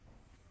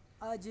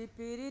अज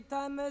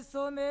प्रीतम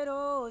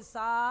सुमेरो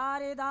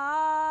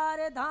सारदार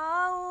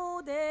धाऊ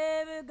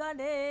देव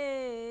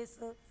गणेश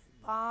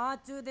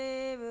पांच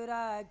देव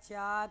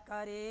रक्षा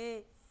करे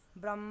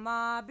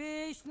ब्रह्मा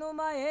विष्णु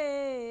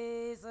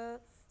महेश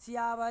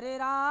सियावर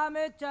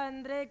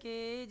रामचंद्र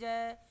की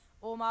जय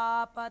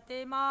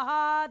उमापति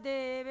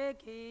महादेव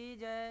की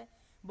जय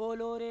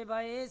बोलो रे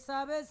भय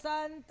सब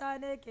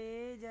संतन की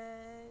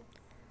जय.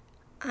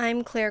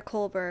 I'm Claire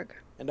Kohlberg.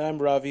 And I'm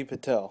Ravi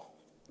Patel.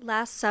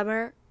 Last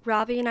summer,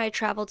 Ravi and I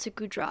traveled to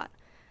Gujarat,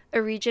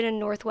 a region in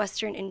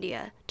northwestern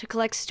India, to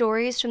collect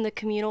stories from the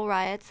communal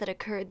riots that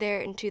occurred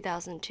there in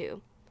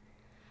 2002.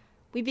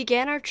 We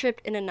began our trip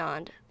in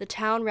Anand, the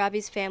town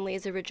Ravi's family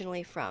is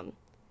originally from.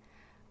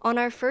 On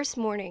our first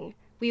morning,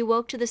 we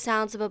awoke to the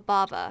sounds of a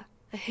Baba,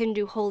 a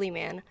Hindu holy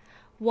man,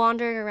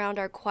 wandering around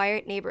our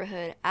quiet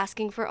neighborhood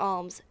asking for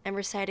alms and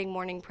reciting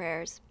morning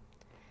prayers.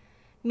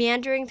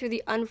 Meandering through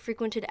the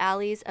unfrequented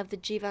alleys of the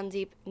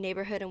Jivandeep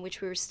neighborhood in which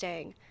we were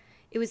staying,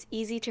 it was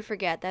easy to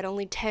forget that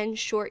only 10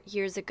 short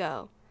years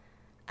ago,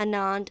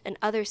 Anand and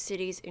other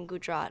cities in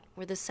Gujarat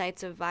were the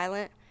sites of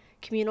violent,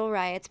 communal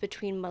riots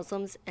between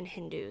Muslims and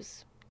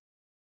Hindus.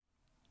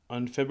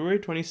 On February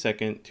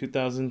 22,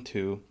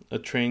 2002, a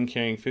train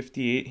carrying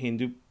 58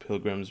 Hindu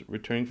pilgrims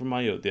returning from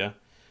Ayodhya,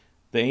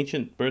 the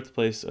ancient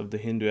birthplace of the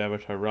Hindu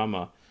avatar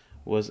Rama,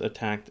 was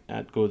attacked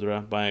at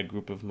Godhra by a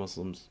group of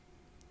Muslims.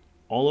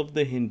 All of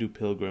the Hindu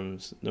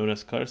pilgrims, known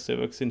as Kar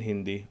Sevaks in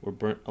Hindi, were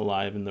burnt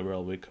alive in the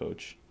railway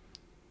coach.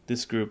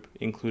 This group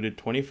included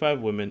 25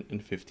 women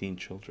and 15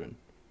 children.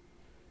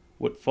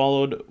 What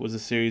followed was a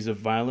series of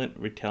violent,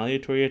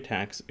 retaliatory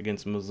attacks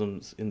against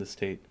Muslims in the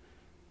state,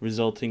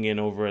 resulting in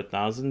over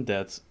 1,000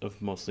 deaths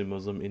of mostly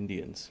Muslim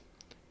Indians.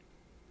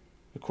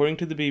 According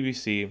to the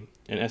BBC,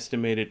 an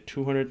estimated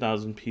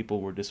 200,000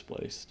 people were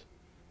displaced.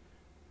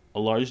 A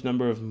large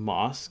number of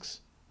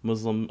mosques,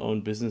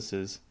 Muslim-owned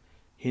businesses,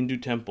 Hindu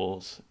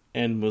temples,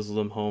 and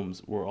Muslim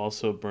homes were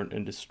also burnt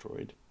and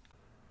destroyed.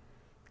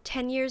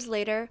 10 years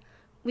later,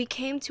 we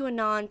came to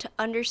Anand to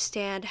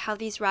understand how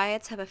these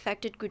riots have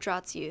affected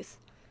Gujarat's youth.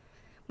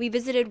 We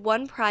visited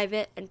one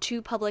private and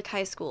 2 public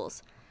high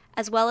schools,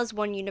 as well as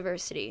one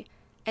university,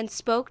 and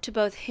spoke to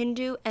both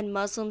Hindu and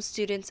Muslim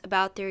students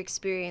about their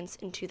experience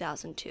in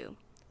 2002.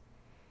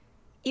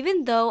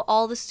 Even though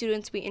all the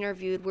students we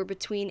interviewed were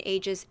between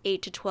ages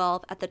 8 to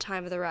 12 at the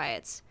time of the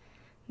riots,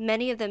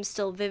 many of them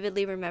still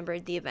vividly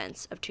remembered the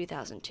events of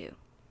 2002.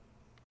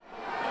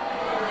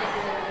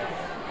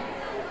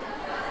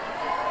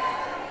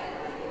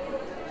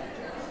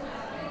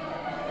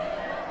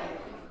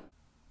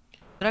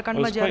 I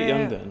was quite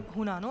young then,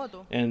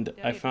 and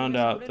I found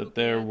out that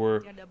there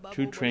were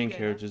 2 train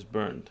carriages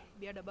burned.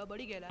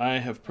 I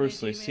have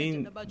personally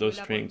seen those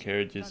train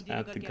carriages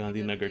at the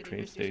Gandhinagar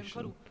train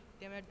station.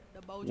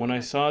 When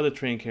I saw the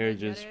train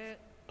carriages,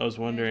 I was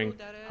wondering,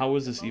 how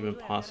was this even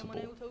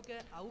possible?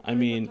 I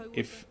mean,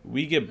 if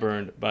we get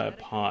burned by a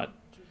pot,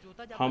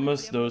 how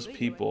must those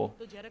people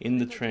in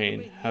the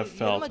train have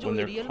felt when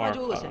their car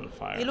caught on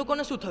fire?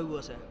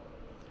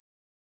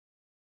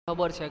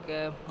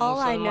 All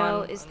I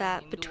know is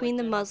that between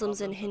the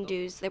Muslims and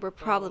Hindus, there were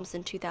problems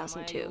in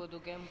 2002.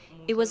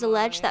 It was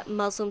alleged that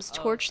Muslims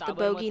torched the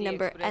bogie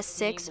number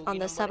S6 on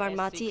the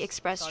Sabarmati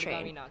Express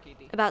train.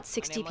 About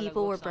 60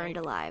 people were burned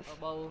alive.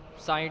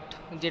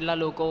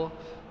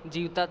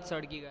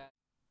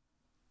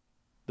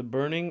 The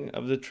burning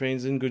of the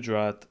trains in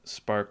Gujarat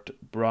sparked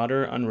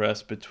broader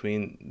unrest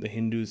between the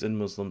Hindus and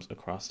Muslims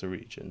across the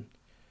region.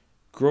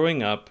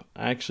 Growing up,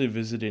 I actually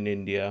visited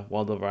India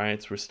while the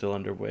riots were still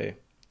underway.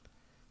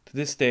 To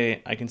this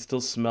day, I can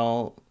still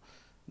smell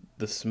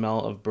the smell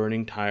of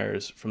burning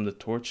tires from the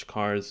torched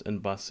cars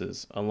and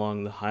buses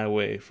along the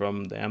highway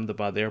from the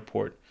Ahmedabad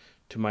airport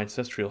to my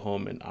ancestral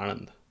home in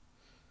Anand.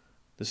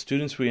 The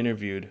students we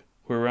interviewed,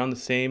 who were around the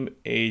same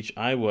age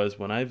I was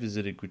when I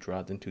visited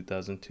Gujarat in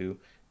 2002,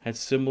 had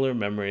similar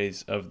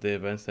memories of the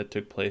events that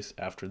took place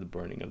after the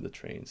burning of the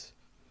trains.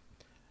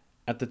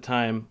 At the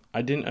time,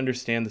 I didn't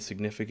understand the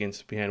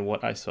significance behind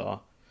what I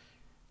saw.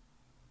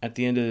 At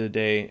the end of the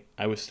day,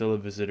 I was still a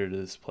visitor to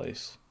this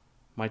place.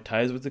 My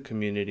ties with the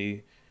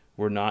community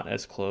were not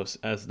as close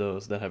as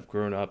those that have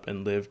grown up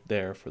and lived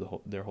there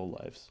for their whole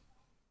lives.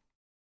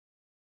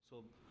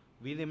 So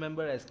we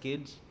remember as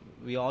kids,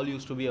 we all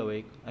used to be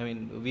awake. I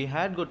mean, we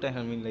had good time.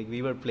 I mean, like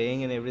we were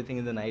playing and everything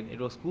in the night. It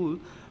was cool.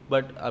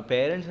 But our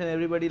parents and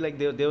everybody, like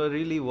they were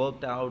really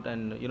worked out,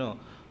 and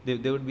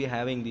they would be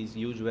having these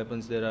huge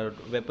weapons. There are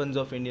weapons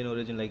of Indian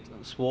origin like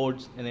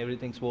swords and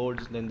everything.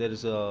 Swords. Then there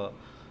is a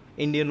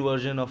Indian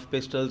version of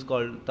pistols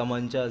called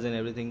tamanchas and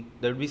everything.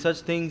 There would be such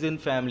things in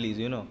families.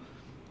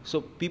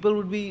 So people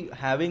would be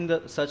having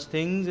such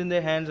things in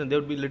their hands, and they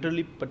would be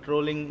literally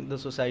patrolling the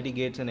society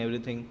gates and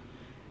everything.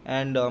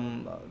 And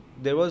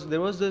there was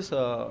this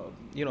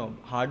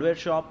hardware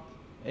shop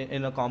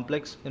in a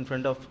complex in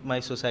front of my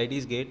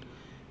society's gate,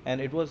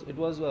 and it was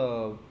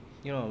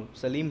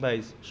Salim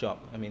Bhai's shop.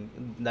 I mean,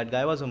 that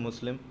guy was a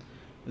Muslim.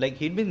 Like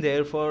he'd been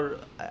there for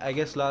I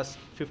guess last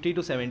 50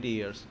 to 70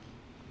 years.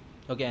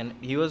 Okay, and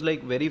he was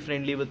like very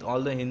friendly with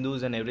all the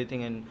Hindus and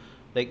everything, and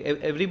Like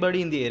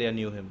everybody in the area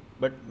knew him.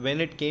 But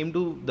when it came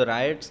to the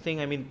riots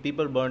thing, I mean,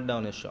 people burnt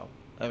down his shop.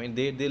 I mean,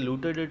 they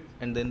looted it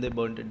and then they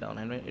burnt it down.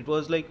 And it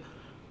was like,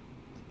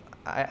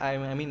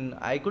 I mean,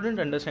 I couldn't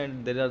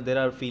understand. There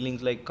are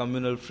feelings like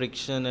communal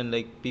friction and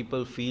like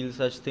people feel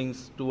such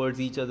things towards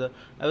each other.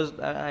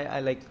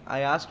 I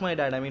asked my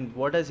dad, I mean,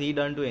 what has he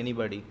done to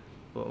anybody?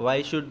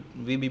 Why should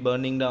we be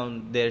burning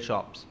down their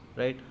shops,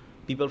 right?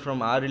 People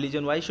from our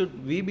religion, why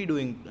should we be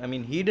doing? I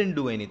mean, he didn't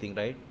do anything,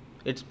 right?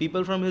 It's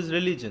people from his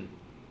religion.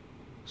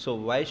 So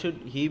why should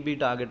he be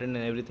targeted and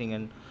everything?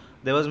 And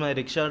there was my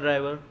rickshaw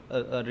driver.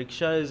 A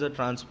rickshaw is a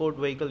transport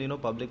vehicle,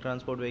 public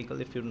transport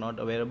vehicle. If you're not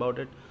aware about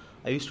it,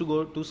 I used to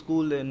go to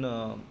school in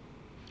a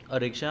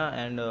rickshaw,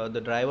 and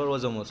the driver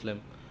was a Muslim,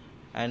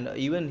 and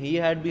even he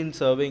had been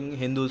serving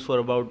Hindus for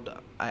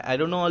about I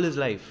don't know, all his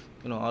life,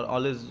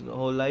 all his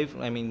whole life.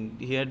 I mean,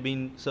 he had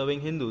been serving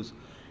Hindus,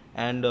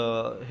 and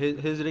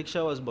his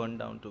rickshaw was burned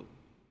down too.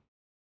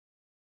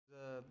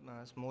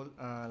 Small,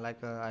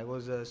 I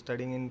was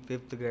studying in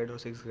 5th grade or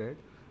 6th grade,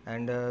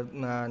 and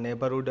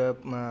neighborhood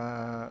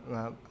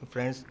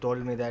friends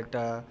told me that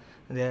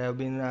there have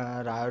been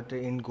riot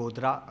in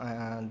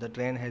Godhra. The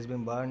train has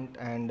been burnt,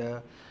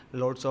 and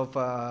lots of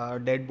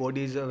dead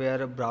bodies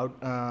were brought.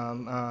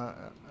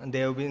 They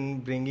have been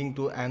bringing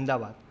to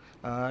Ahmedabad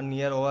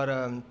near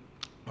our.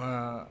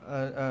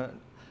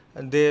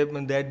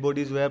 The dead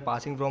bodies were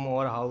passing from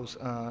our house,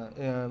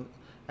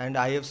 and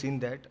I have seen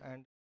that.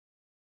 And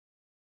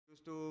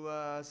used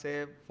to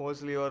say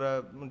falsely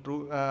or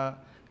true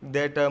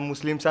that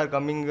Muslims are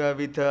coming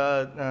with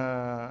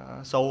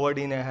sword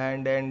in a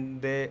hand,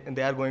 and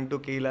they are going to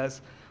kill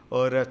us,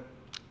 or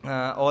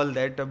all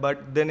that.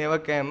 But they never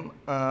came.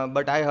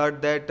 But I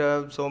heard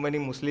that so many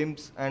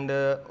Muslims and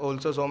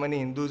also so many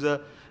Hindus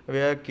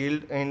were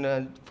killed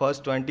in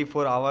first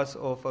 24 hours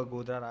of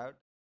Godhra riot.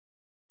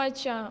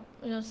 Much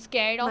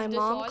scared of My this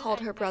mom all, called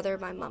and her my brother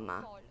dad my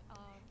mama. called,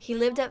 He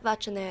lived at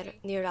Vachaner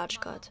near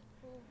Rajkot.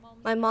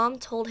 My mom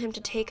told him to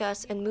take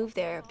us and move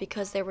there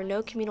because there were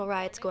no communal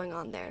riots going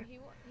on there.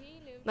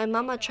 My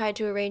mama tried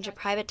to arrange a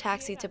private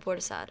taxi to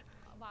Bordesad.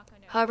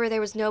 However, there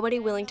was nobody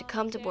willing to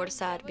come to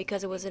Bordesad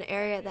because it was an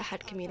area that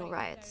had communal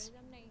riots.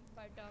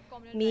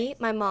 Me,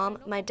 my mom,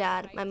 my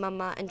dad, my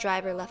mama, and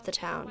driver left the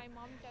town.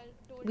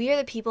 We are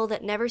the people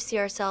that never see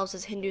ourselves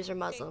as Hindus or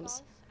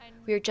Muslims.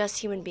 We are just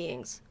human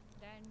beings.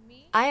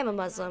 I am a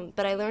Muslim,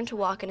 but I learned to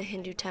walk in a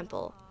Hindu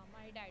temple.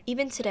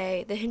 Even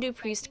today, the Hindu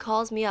priest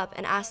calls me up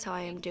and asks how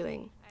I am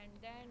doing.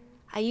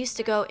 I used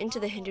to go into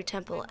the Hindu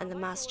temple and the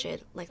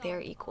masjid like they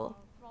are equal.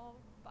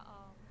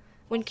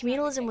 When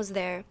communalism was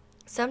there,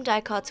 some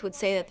daikots would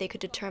say that they could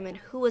determine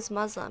who was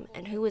Muslim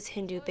and who was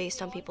Hindu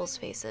based on people's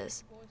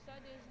faces.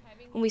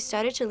 When we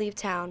started to leave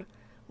town,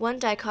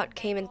 one daikot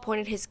came and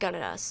pointed his gun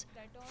at us,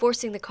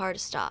 forcing the car to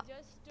stop.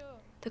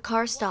 The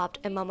car stopped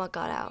and Mama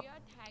got out.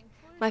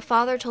 My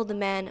father told the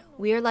man,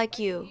 "We are like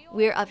you,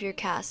 we are of your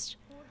caste."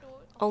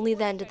 Only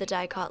then did the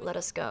daikot let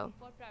us go.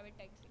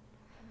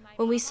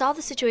 When we saw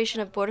the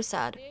situation of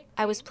Bordesad,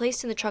 I was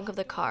placed in the trunk of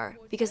the car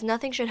because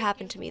nothing should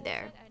happen to me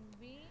there.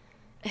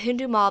 A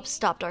Hindu mob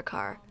stopped our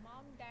car.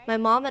 My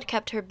mom had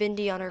kept her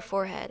bindi on her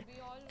forehead,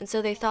 and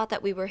so they thought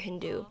that we were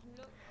Hindu.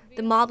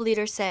 The mob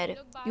leader said,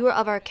 "You are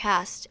of our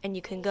caste and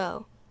you can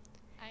go."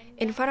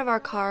 In front of our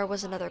car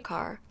was another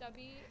car.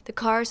 The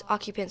car's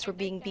occupants were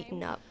being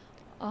beaten up.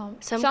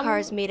 Some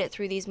cars made it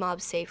through these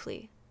mobs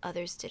safely,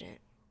 others didn't.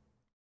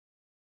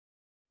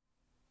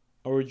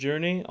 Our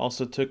journey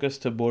also took us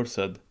to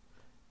Borsad,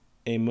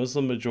 a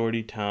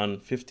Muslim-majority town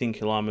 15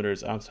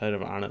 kilometers outside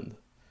of Anand.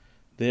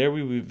 There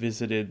we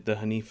visited the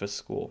Hanifa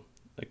School,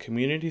 a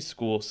community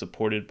school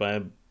supported by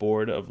a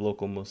board of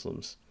local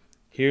Muslims.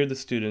 Here the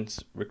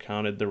students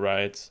recounted the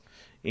riots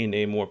in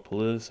a more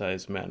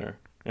politicized manner,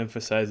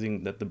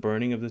 emphasizing that the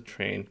burning of the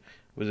train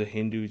was a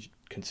Hindu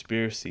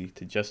conspiracy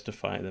to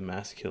justify the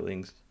mass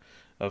killings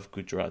of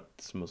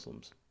Gujarat's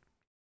Muslims.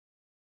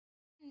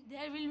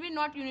 There will be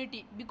not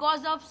unity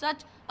because of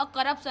such a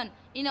corruption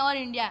in our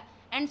India,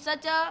 and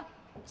such a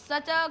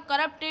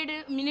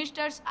corrupted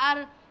ministers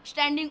are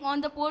standing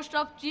on the post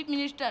of chief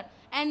minister,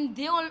 and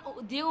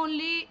they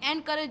only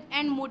encourage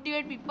and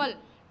motivate people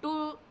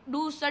to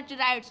do such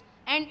riots,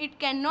 and it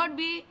cannot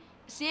be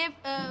safe.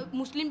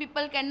 Muslim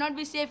people cannot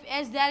be safe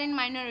as they are in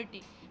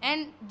minority,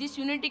 and this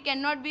unity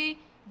cannot be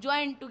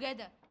joined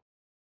together.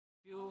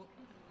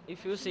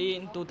 If you see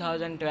in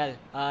 2012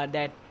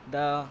 that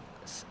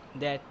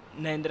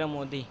Narendra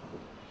Modi,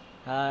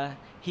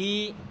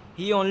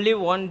 he only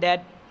want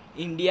that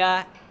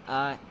India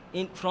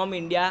from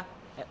India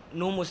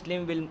no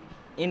Muslim will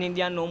in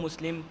India no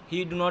Muslim.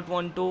 He do not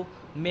want to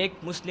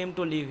make Muslim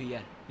to live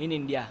here in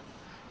India.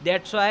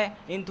 That's why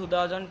in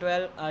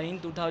 2012 in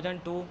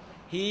 2002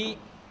 he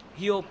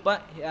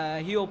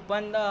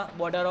opened the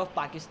border of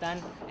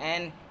Pakistan,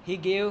 and he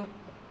gave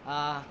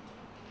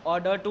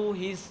order to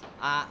his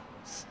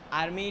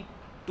army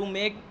to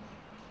make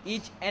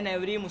each and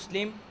every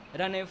Muslim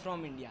run away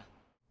from India.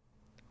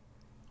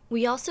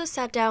 We also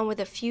sat down with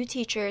a few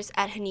teachers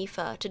at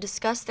Hanifa to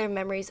discuss their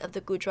memories of the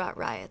Gujarat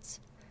riots.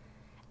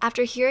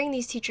 After hearing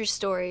these teachers'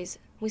 stories,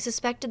 we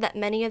suspected that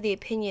many of the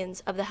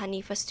opinions of the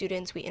Hanifa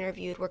students we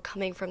interviewed were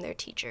coming from their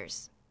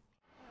teachers.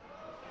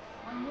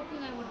 One more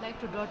thing I would like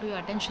to draw to your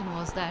attention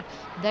was that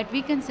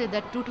we can say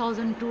that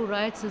 2002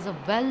 riots is a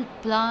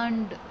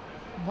well-planned.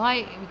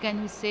 Why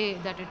can we say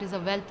that it is a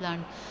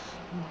well-planned?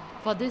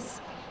 For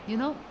this,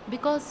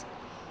 because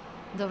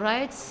the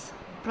riots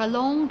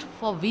prolonged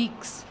for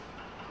weeks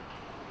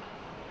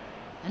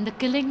and the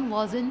killing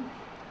was in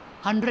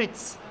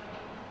hundreds.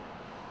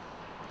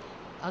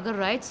 अगर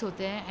rights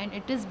होते हैं and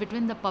it is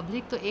between the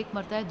public तो एक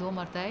मरता है दो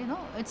मरता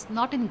है it's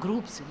not in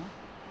groups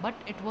but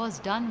it was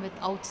done with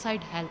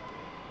outside help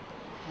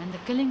and the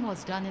killing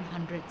was done in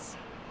hundreds.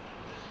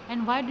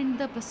 And why didn't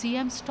the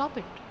CM stop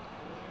it?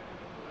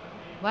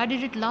 Why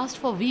did it last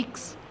for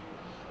weeks?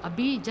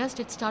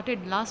 It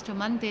started last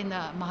month in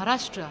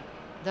Maharashtra,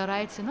 the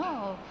riots,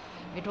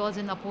 it was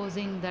in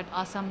opposing that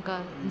Assam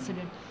ka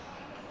incident.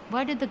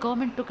 Why did the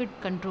government took it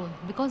control?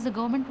 Because the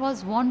government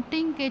was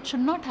wanting it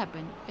should not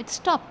happen. It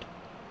stopped.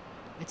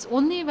 It's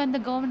only when the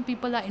government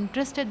people are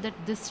interested that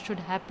this should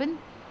happen,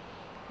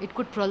 it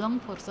could prolong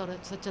for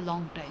such a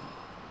long time.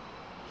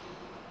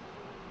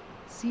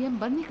 CM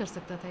बंद नहीं कर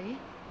सकता था ये.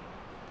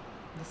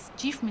 The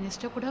chief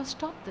minister could have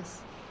stopped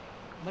this,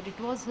 but it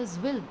was his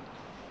will.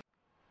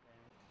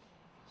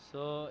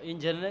 So in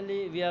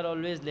generally we are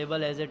always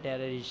labeled as a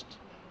terrorist.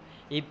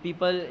 If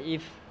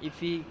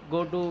we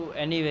go to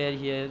anywhere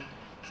here,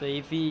 so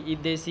if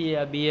they see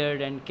a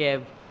beard and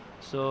cap,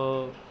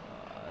 so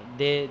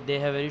they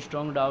have very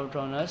strong doubt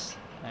on us,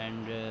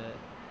 and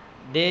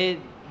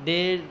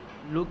they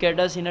look at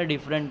us in a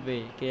different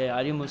way. Okay,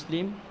 are you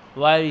Muslim?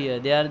 Why are you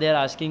here? They are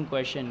asking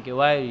question. Okay,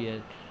 why are you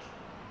here?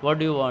 What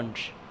do you want?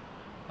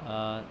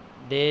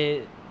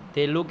 They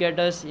look at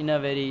us in a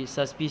very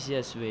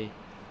suspicious way,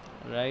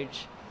 right?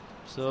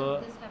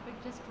 So this happened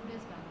just 2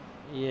 days back.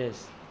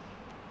 Yes.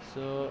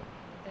 So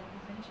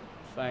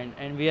fine,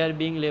 and we are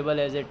being labeled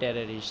as a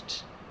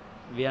terrorist.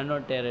 We are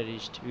not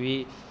terrorist.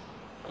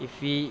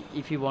 If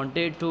we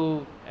wanted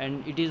to,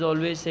 and it is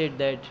always said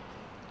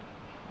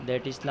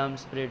that Islam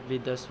spread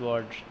with the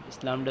sword.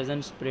 Islam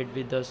doesn't spread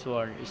with the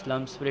sword.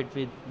 Islam spread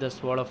with the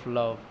sword of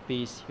love,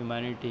 peace,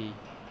 humanity,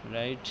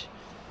 right?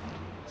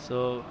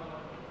 So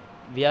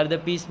we are the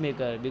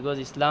peacemaker, because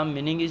Islam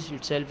meaning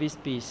itself is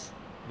peace.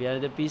 We are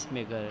the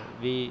peacemaker.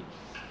 We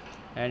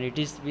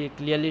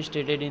clearly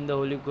stated in the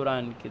Holy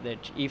Quran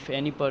that if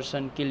any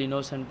person kill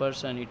innocent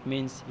person, it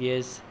means he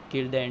has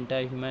killed the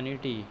entire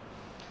humanity,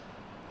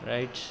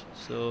 right?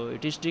 So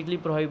it is strictly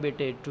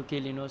prohibited to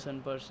kill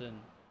innocent person.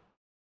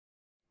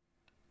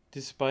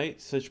 Despite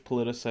such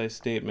politicized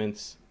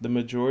statements, the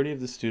majority of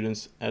the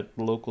students at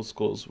the local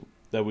schools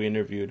that we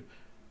interviewed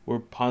were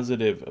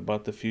positive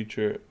about the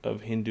future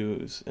of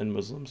Hindus and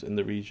Muslims in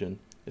the region,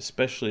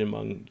 especially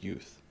among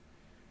youth.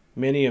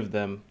 Many of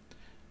them,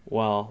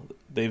 while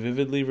they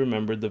vividly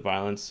remembered the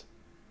violence,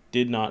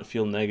 did not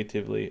feel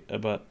negatively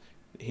about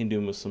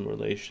Hindu-Muslim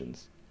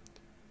relations.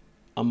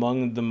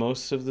 Among the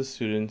most of the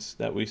students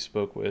that we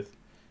spoke with,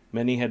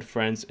 many had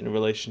friends in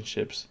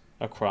relationships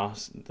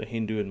across the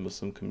Hindu and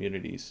Muslim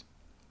communities.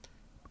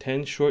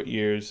 10 short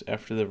years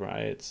after the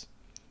riots,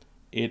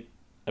 it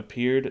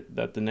appeared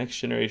that the next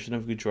generation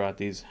of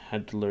Gujaratis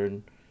had to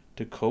learn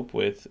to cope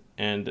with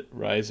and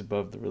rise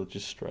above the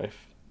religious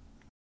strife.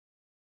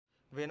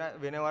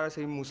 Whenever I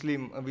see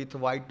Muslim with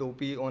white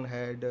topi on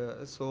head,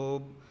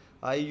 so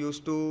I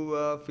used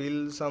to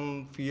feel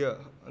some fear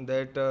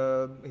that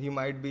he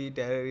might be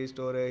terrorist,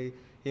 or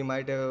he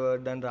might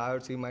have done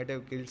riots, he might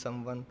have killed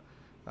someone,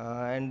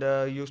 and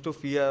used to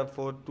fear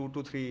for 2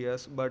 to 3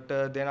 years. But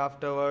then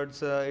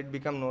afterwards it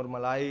became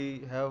normal. I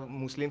have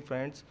Muslim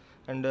friends,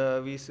 and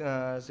we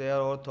share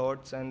our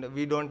thoughts, and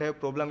we don't have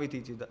problem with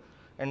each other.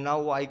 And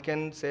now I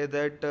can say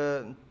that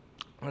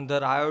the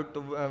riot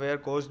were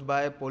caused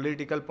by a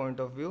political point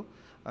of view,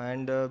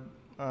 and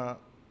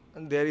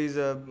there is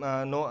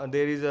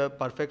a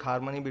perfect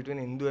harmony between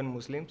Hindu and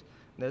Muslims.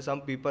 There are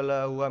some people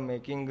who are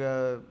making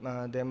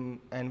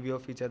them envy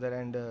of each other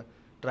and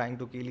trying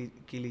to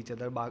kill each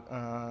other.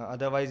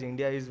 Otherwise,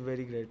 India is a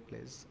very great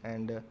place,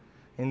 and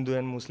Hindu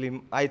and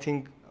Muslim. I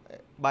think,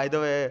 by the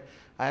way,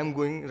 I am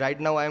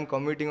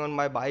commuting on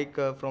my bike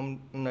from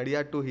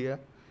Nadia to here,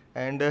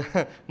 and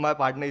my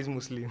partner is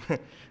Muslim.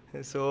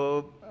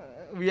 So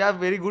we are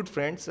very good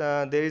friends.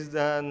 There is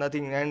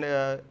nothing,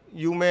 and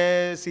you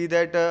may see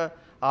that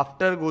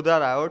after Godha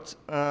riots,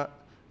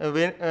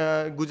 when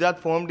Gujarat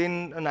formed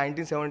in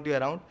 1970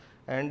 around,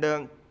 and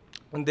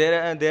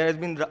there has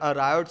been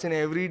riots in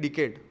every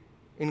decade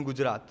in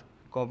Gujarat,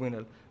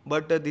 communal.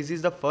 But this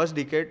is the first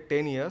decade,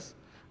 10 years,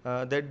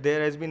 that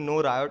there has been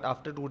no riot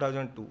after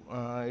 2002.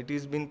 It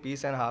has been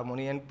peace and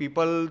harmony, and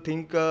people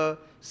think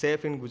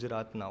safe in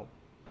Gujarat now.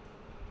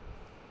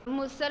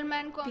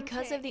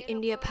 Because of the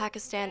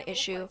India-Pakistan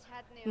issue,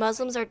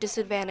 Muslims are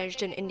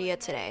disadvantaged in India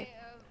today.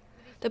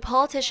 The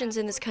politicians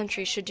in this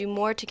country should do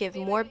more to give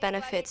more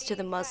benefits to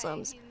the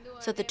Muslims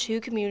so the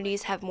two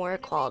communities have more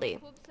equality.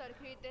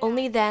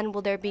 Only then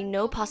will there be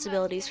no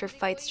possibilities for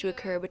fights to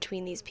occur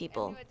between these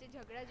people.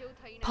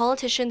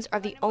 Politicians are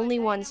the only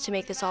ones to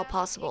make this all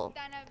possible.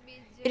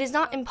 It is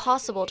not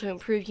impossible to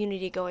improve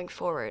unity going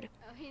forward.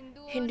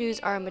 Hindus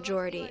are a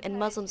majority and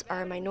Muslims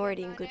are a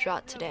minority in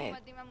Gujarat today.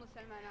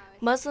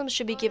 Muslims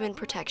should be given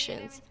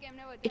protections.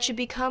 It should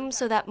become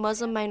so that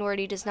Muslim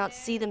minority does not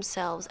see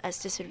themselves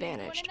as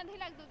disadvantaged.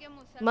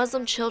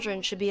 Muslim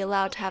children should be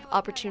allowed to have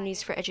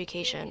opportunities for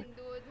education.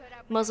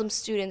 Muslim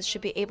students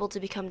should be able to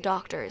become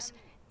doctors,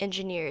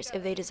 engineers,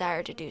 if they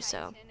desire to do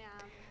so.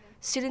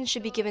 Students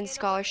should be given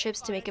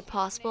scholarships to make it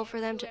possible for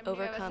them to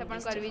overcome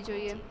these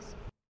difficulties.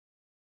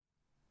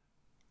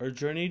 Our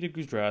journey to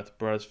Gujarat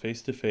brought us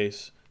face to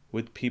face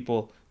with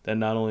people that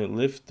not only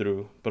lived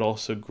through, but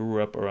also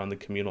grew up around the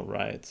communal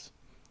riots.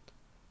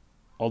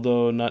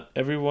 Although not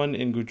everyone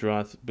in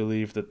Gujarat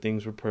believed that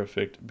things were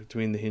perfect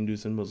between the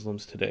Hindus and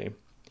Muslims today,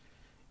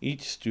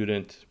 each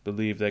student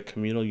believed that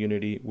communal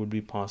unity would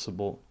be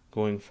possible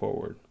going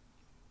forward.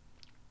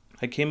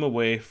 I came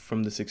away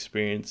from this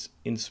experience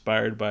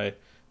inspired by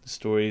the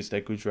stories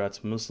that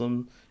Gujarat's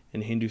Muslim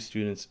and Hindu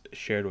students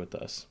shared with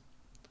us.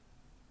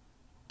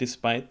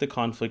 Despite the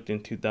conflict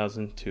in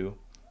 2002,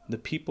 the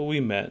people we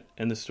met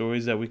and the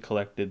stories that we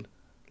collected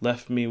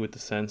left me with the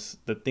sense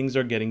that things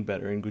are getting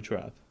better in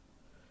Gujarat.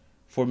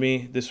 For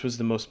me, this was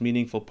the most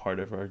meaningful part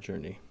of our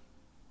journey.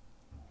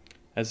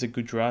 As a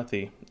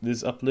Gujarati, it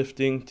is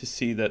uplifting to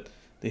see that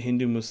the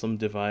Hindu-Muslim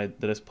divide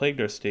that has plagued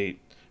our state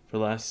for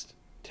the last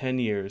 10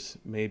 years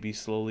may be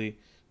slowly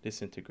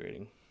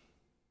disintegrating.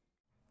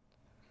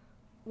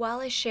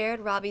 While I shared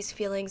Ravi's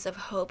feelings of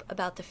hope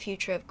about the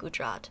future of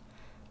Gujarat,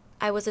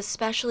 I was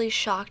especially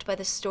shocked by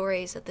the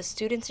stories that the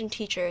students and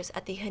teachers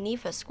at the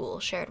Hanifa school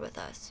shared with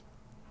us.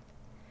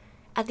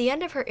 At the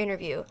end of her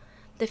interview,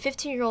 the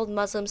 15-year-old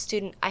Muslim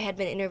student I had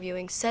been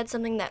interviewing said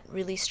something that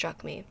really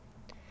struck me.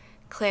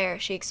 "Claire,"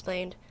 she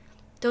explained,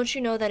 "don't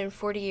you know that in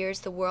 40 years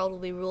the world will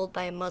be ruled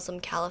by a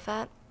Muslim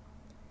caliphate?"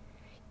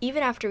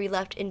 Even after we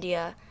left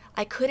India,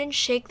 I couldn't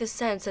shake the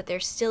sense that there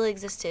still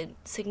existed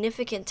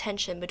significant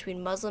tension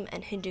between Muslim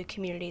and Hindu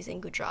communities in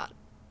Gujarat.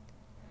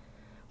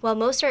 While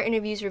most of our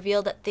interviews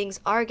revealed that things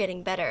are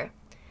getting better,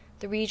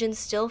 the region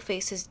still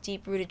faces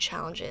deep-rooted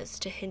challenges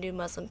to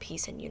Hindu-Muslim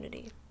peace and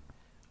unity.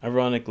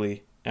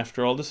 Ironically,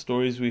 after all the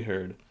stories we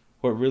heard,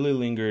 what really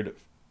lingered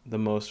the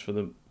most for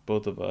the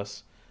both of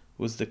us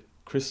was the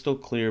crystal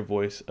clear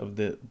voice of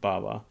the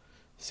Baba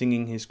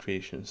singing his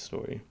creation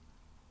story.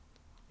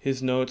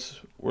 His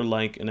notes were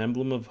like an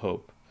emblem of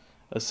hope,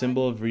 a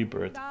symbol of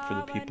rebirth for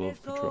the people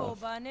of Gujarat.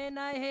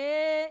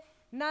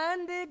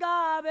 Nand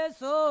gaave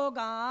so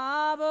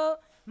gaavo,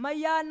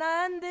 Maya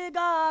Nand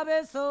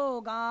gaave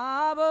so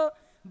gaavo,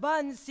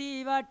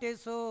 Bansi vate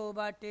so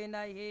vate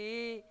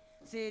nahi,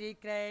 Sri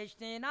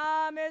Krishna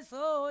naam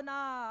so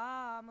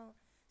naam,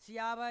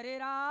 Siyavare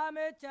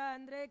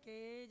Ramchandra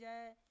ke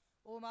jai,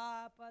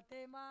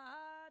 Umapate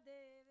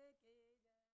Mahadev.